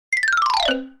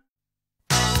Hello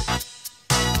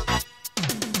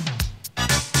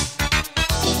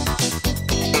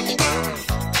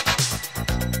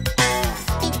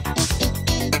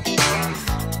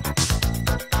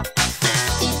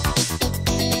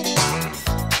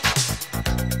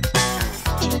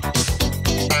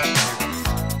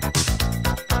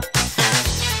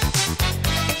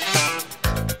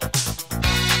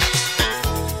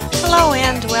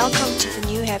and welcome to the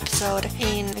new episode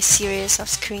in a series of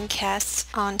screencasts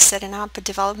on setting up a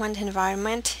development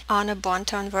environment on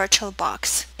Ubuntu on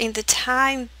Virtualbox. In the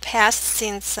time past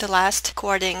since the last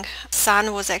recording,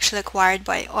 Sun was actually acquired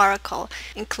by Oracle,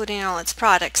 including all its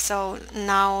products, so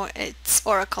now it's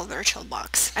Oracle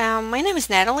Virtualbox. My name is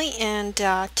Natalie and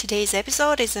today's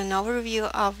episode is an overview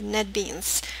of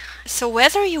Netbeans. So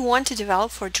whether you want to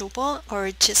develop for Drupal or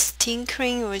just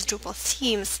tinkering with Drupal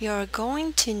themes, you're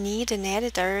going to need an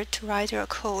editor to write your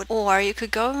code. Or you could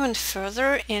go even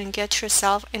further and get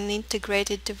yourself an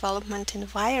integrated development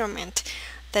environment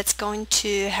that's going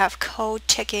to have code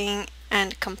checking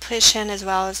and completion, as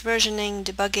well as versioning,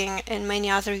 debugging, and many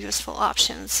other useful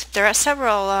options. There are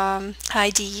several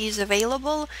IDEs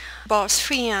available, both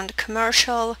free and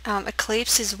commercial.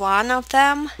 Eclipse is one of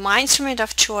them. My instrument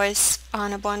of choice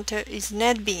on Ubuntu is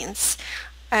Netbeans,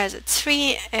 as it's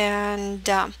free and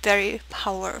very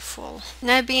powerful.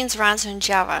 Netbeans runs on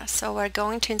Java, so we're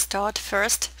going to install it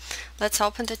first. Let's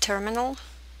open the terminal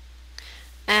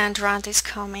and run this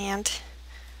command.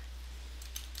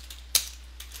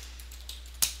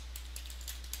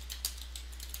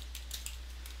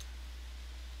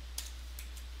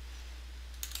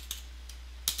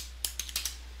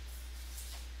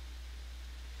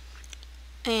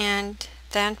 And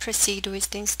then proceed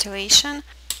with the installation.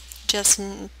 Just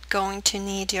going to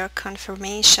need your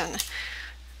confirmation.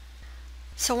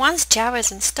 So once Java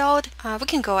is installed, we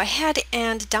can go ahead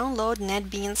and download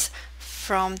Netbeans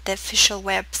from the official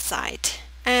website.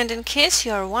 And in case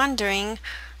you are wondering,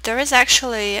 there is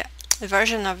actually a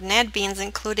version of Netbeans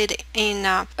included in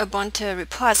Ubuntu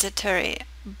repository,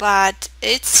 but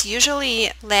it's usually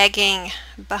lagging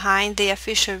behind the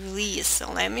official release.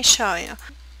 So let me show you.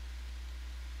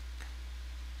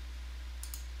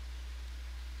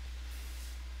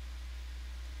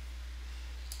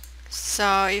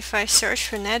 So if I search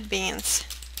for Netbeans,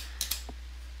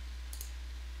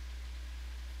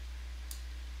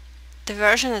 the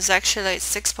version is actually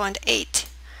 6.8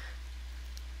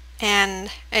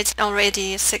 and it's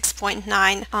already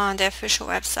 6.9 on the official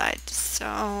website.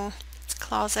 So let's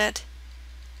close it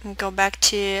and go back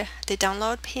to the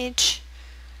download page.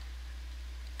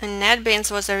 And Netbeans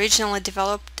was originally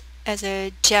developed as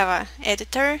a Java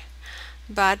editor,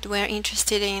 but we're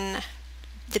interested in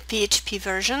the PHP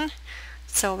version,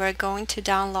 so we're going to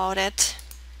download it.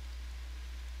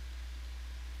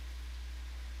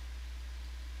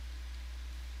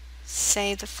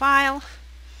 Save the file.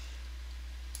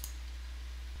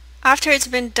 After it's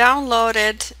been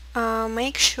downloaded,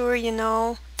 make sure you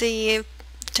know the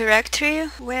directory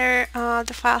where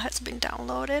the file has been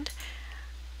downloaded.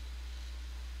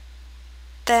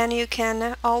 Then you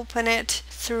can open it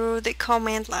through the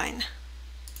command line.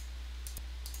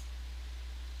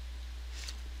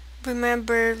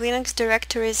 Remember, Linux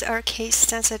directories are case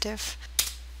sensitive.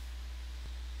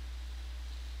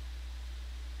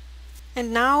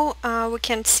 And now we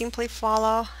can simply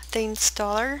follow the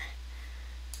installer,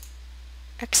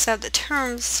 accept the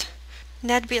terms.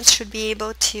 Netbeans should be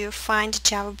able to find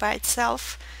Java by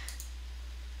itself.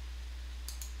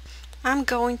 I'm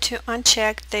going to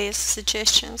uncheck these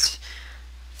suggestions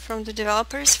from the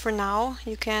developers for now.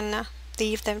 You can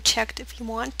leave them checked if you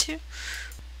want to.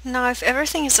 Now, if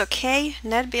everything is okay,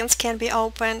 Netbeans can be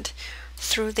opened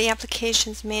through the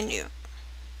Applications menu.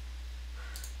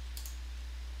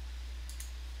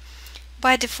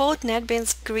 By default,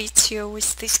 Netbeans greets you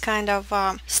with this kind of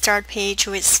start page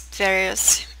with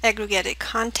various aggregated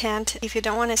content. If you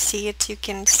don't want to see it, you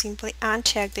can simply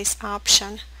uncheck this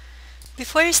option.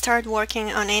 Before you start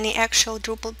working on any actual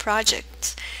Drupal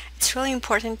projects, it's really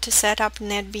important to set up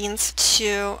Netbeans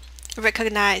to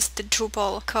recognize the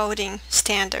Drupal coding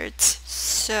standards.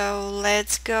 So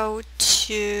let's go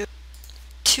to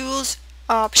Tools,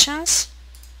 Options,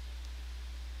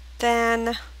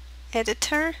 then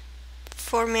Editor,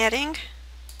 Formatting,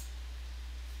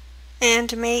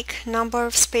 and make number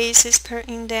of spaces per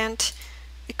indent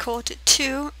equal to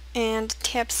 2 and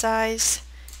tab size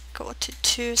equal to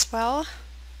 2 as well.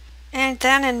 And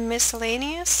then in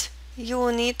Miscellaneous, you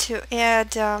will need to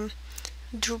add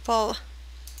Drupal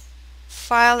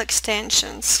file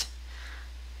extensions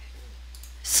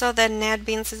so that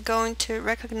Netbeans is going to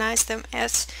recognize them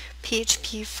as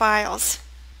PHP files.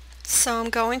 So I'm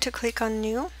going to click on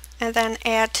New and then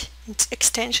add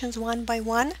extensions one by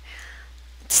one.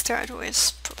 Let's start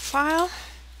with Profile.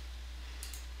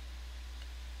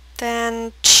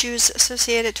 Then choose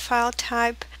associated file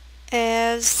type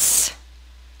as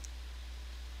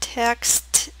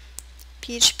text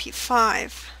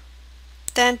PHP5.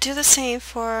 Then do the same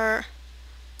for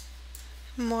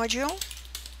module.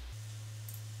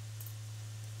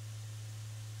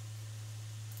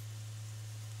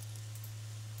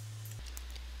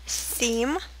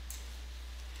 Theme.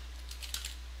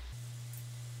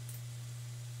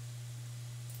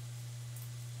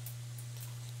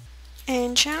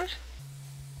 Engine.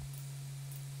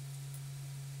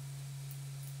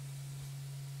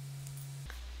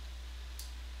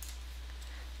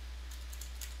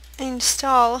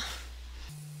 Install.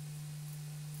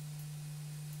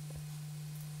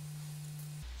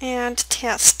 And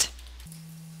test.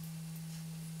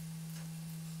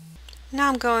 Now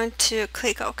I'm going to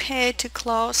click OK to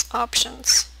close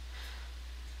options.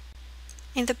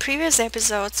 In the previous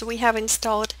episodes we have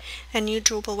installed a new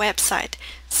Drupal website,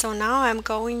 so now I'm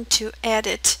going to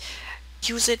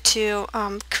use it to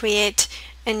create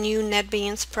a new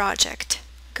Netbeans project.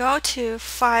 Go to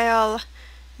File,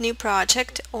 New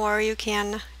Project, or you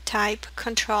can type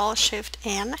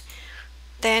Ctrl-Shift-N,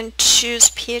 then choose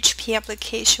PHP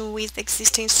application with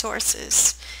existing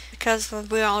sources, because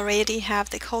we already have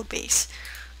the code base.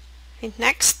 Hit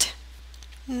Next.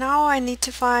 Now I need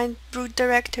to find root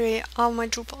directory of my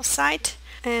Drupal site,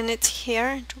 and it's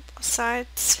here, Drupal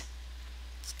sites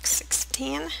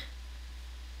 16.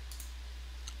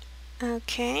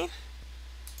 Okay.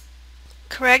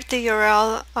 Correct the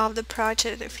URL of the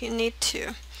project if you need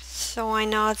to. So I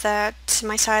know that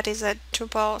my site is at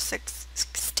Drupal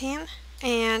 16,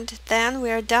 and then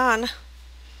we're done.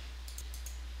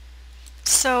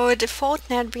 So default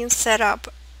Netbeans setup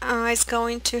is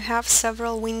going to have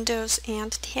several windows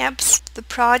and tabs. The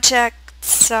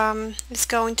projects is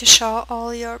going to show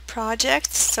all your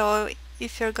projects, so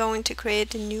if you're going to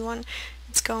create a new one,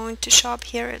 it's going to show up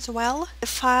here as well. The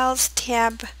Files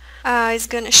tab is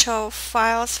going to show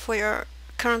files for your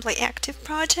currently active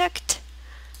project.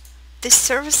 The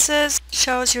Services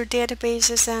shows your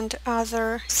databases and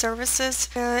other services.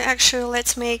 Actually,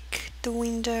 let's make the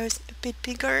windows a bit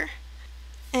bigger.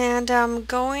 And I'm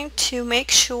going to make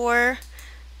sure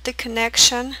the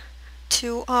connection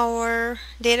to our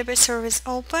database server is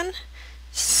open.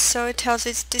 So it tells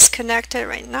it's disconnected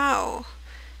right now.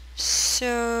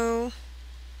 So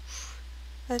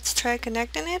let's try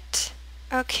connecting it.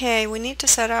 Okay, we need to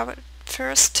set up it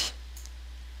first.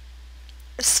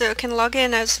 So you can log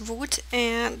in as root,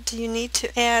 and you need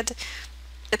to add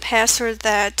the password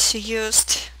that you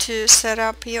used to set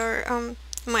up your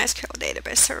MySQL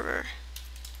database server.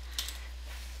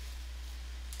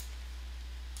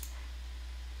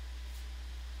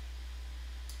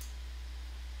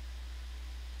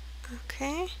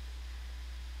 Okay,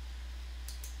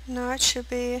 now it should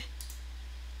be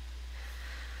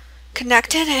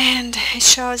connected and it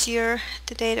shows you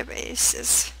the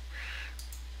databases.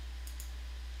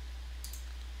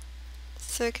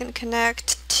 So you can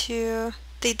connect to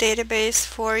the database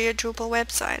for your Drupal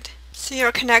website. So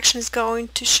your connection is going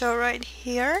to show right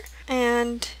here,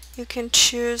 and you can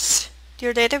choose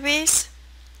your database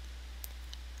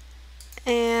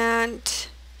and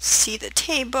see the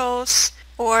tables.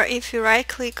 Or if you right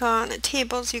click on the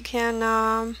tables, you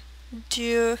can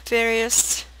do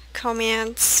various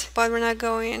commands, but we're not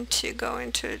going to go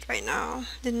into it right now.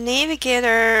 The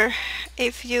navigator,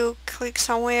 if you click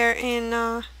somewhere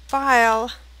in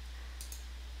File,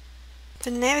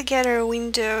 the navigator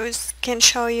windows can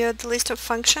show you the list of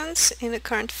functions in the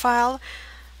current file,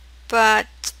 but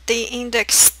the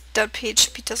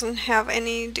index.php doesn't have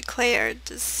any declared.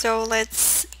 So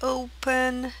let's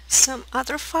open some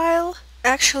other file.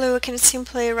 Actually, we can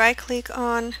simply right click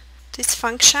on this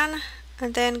function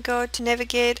and then go to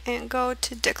navigate and go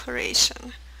to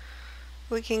declaration.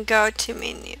 We can go to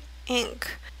menu inc,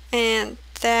 and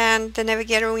then the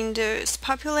navigator window is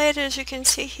populated, as you can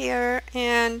see here,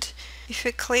 and if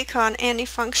you click on any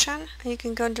function you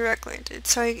can go directly to it.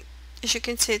 So as you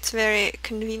can see, it's very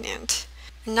convenient.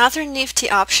 Another nifty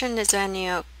option is when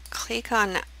you click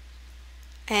on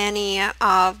any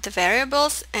of the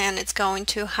variables, and it's going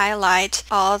to highlight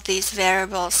all these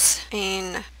variables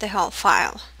in the whole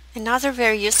file. Another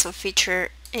very useful feature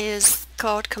is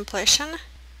code completion.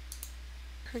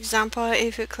 For example,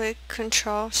 if you click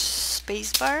Control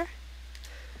spacebar,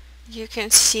 you can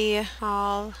see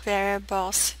all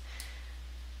variables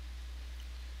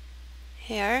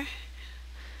here,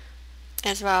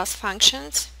 as well as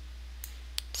functions.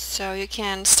 So you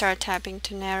can start typing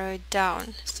to narrow it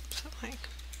down. So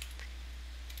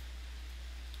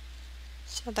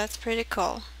So that's pretty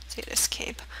cool. Let's hit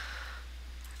escape.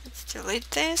 Let's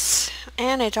delete this.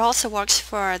 And it also works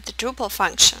for the Drupal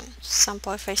function.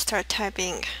 Example, if I start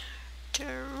typing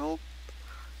Drupal,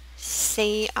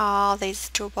 see all these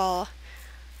Drupal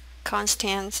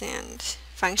constants and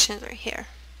functions are here.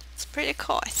 It's pretty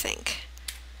cool, I think.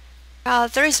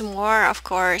 There is more, of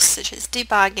course, such as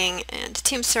debugging and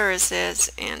team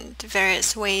services and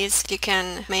various ways you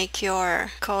can make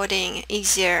your coding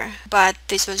easier. But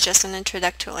this was just an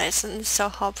introductory lesson, so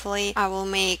hopefully I will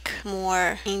make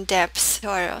more in-depth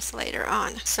tutorials later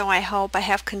on. So I hope I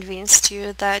have convinced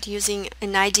you that using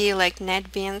an IDE like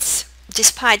Netbeans,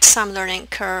 despite some learning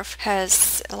curve,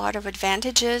 has a lot of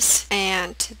advantages,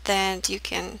 and then you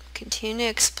can continue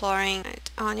exploring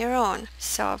it on your own.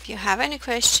 So if you have any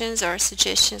questions or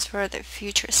suggestions for the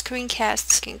future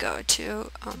screencasts, you can go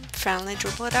to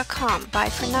friendlydrupal.com. Bye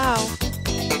for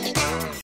now.